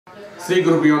శ్రీ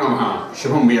గురుభ్యో నమః.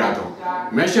 శుభం భూయాతు.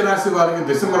 మేషరాశి వారికి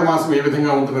డిసెంబర్ మాసం ఏ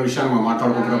విధంగా ఉంటున్న విషయాన్ని మనం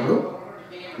మాట్లాడుకుంటున్నప్పుడు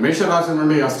మేషరాశి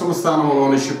నుండి అష్టమ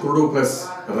స్థానంలోని శుక్రుడు ప్లస్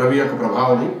రవి యొక్క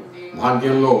ప్రభావము,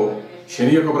 భాగ్యంలో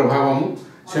శని యొక్క ప్రభావము,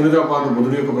 శనితో పాటు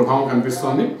బుధుడి యొక్క ప్రభావం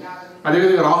కనిపిస్తోంది.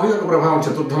 అదేవిధంగా రాహు యొక్క ప్రభావం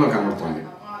చతుర్థంలో కనబడుతోంది.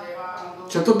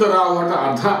 చతుర్థ రాహు అంటే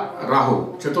అర్ధ రాహు,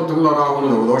 చతుర్థంలో రాహు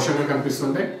అనేది దోషంగా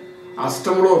కనిపిస్తుంటే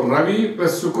అష్టంలో రవి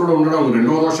ప్లస్ శుక్రుడు ఉండడం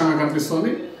రెండవ దోషంగా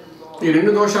కనిపిస్తుంది. ఈ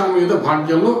రెండు దోషాల మీద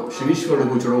భాగ్యంలో శనీశ్వరుడు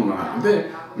కూర్చోడం ఉన్నాడు. అంటే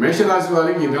మేషరాశి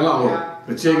వారికి ఈ నెలలో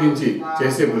ప్రత్యేకించి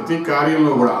చేసే ప్రతి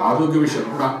కార్యంలో కూడా ఆరోగ్య విషయం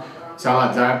కూడా చాలా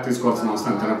జాగ్రత్త తీసుకోవాల్సిన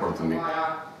అవసరం కనపడుతుంది.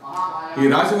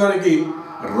 ఈ రాశి వారికి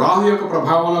రాహు యొక్క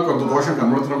ప్రభావంలో కొంత దోషం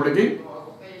కనబడుతున్నప్పటికీ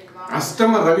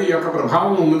అష్టమ రవి యొక్క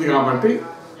ప్రభావం ఉంది కాబట్టి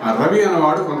ఆ రవి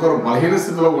అనేవాడు కొంత బలహీన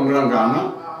స్థితిలో ఉండడం కారణం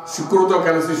శుక్రుడితో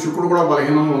కలిసి శుక్రుడు కూడా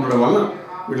బలహీనంగా ఉండడం వల్ల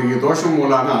వీళ్ళకి దోషం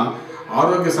మూలాన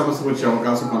ఆరోగ్య సమస్యలు వచ్చే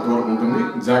అవకాశం కొంతవరకు ఉంటుంది.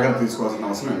 జాగ్రత్త తీసుకోవాల్సిన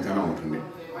అవసరం ఎంతైనా ఉంటుంది.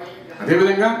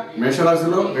 అదేవిధంగా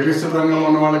మేషరాశిలో రియల్ ఎస్టేట్ రంగంలో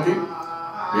ఉన్న వాళ్ళకి,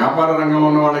 వ్యాపార రంగంలో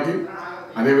ఉన్న వాళ్ళకి,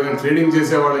 అదేవిధంగా ట్రేడింగ్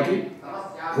చేసే వాళ్ళకి,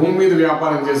 భూమి మీద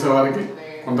వ్యాపారం చేసే వారికి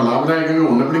కొంత లాభదాయకంగా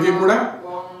ఉన్నప్పటికీ కూడా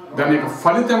దాని యొక్క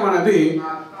ఫలితం అనేది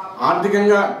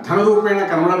ఆర్థికంగా ధన రూపేణ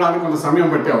కనబడడానికి కొంత సమయం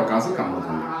పట్టే అవకాశం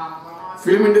కనబడుతుంది.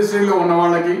 ఫిల్మ్ ఇండస్ట్రీలో ఉన్న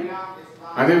వాళ్ళకి,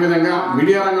 అదేవిధంగా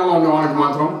మీడియా రంగంలో ఉన్న వాళ్ళకి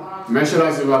మాత్రం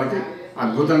మేషరాశి వారికి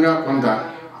అద్భుతంగా కొంత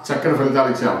చక్కటి ఫలితాలు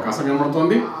ఇచ్చే అవకాశం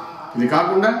కనబడుతుంది. ఇది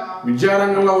కాకుండా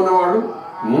విద్యారంగంలో ఉన్నవాడు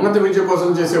ఉన్నత విద్య కోసం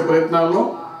చేసే ప్రయత్నాల్లో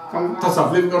కొంత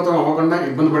సఫలీకృతం అవ్వకుండా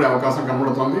ఇబ్బంది పడే అవకాశం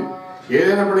కనబడుతుంది.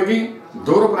 ఏదైనప్పటికీ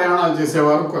దూర ప్రయాణాలు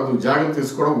చేసేవారు కొంత జాగ్రత్త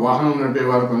తీసుకోవడం, వాహనం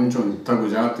నడిపేవారు కొంచెం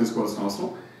తగు జాగ్రత్త తీసుకోవాల్సిన అవసరం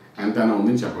ఎంతైనా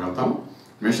ఉందని చెప్పగలుగుతాము.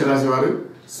 మేషరాశి వారు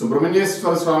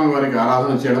సుబ్రహ్మణ్యేశ్వర స్వామి వారికి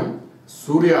ఆరాధన చేయడం,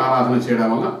 సూర్య ఆరాధన చేయడం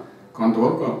వల్ల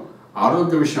కొంతవరకు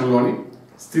ఆరోగ్య విషయంలోని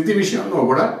స్థితి విషయంలో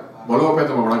కూడా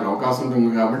బలోపేతం అవ్వడానికి అవకాశం ఉంటుంది.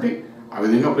 కాబట్టి ఆ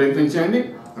విధంగా ప్రయత్నించండి.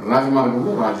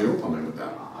 రాజమార్గంలో రాజయోగం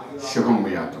పొందగలుగుతారు. శుభం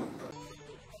భూయాతు.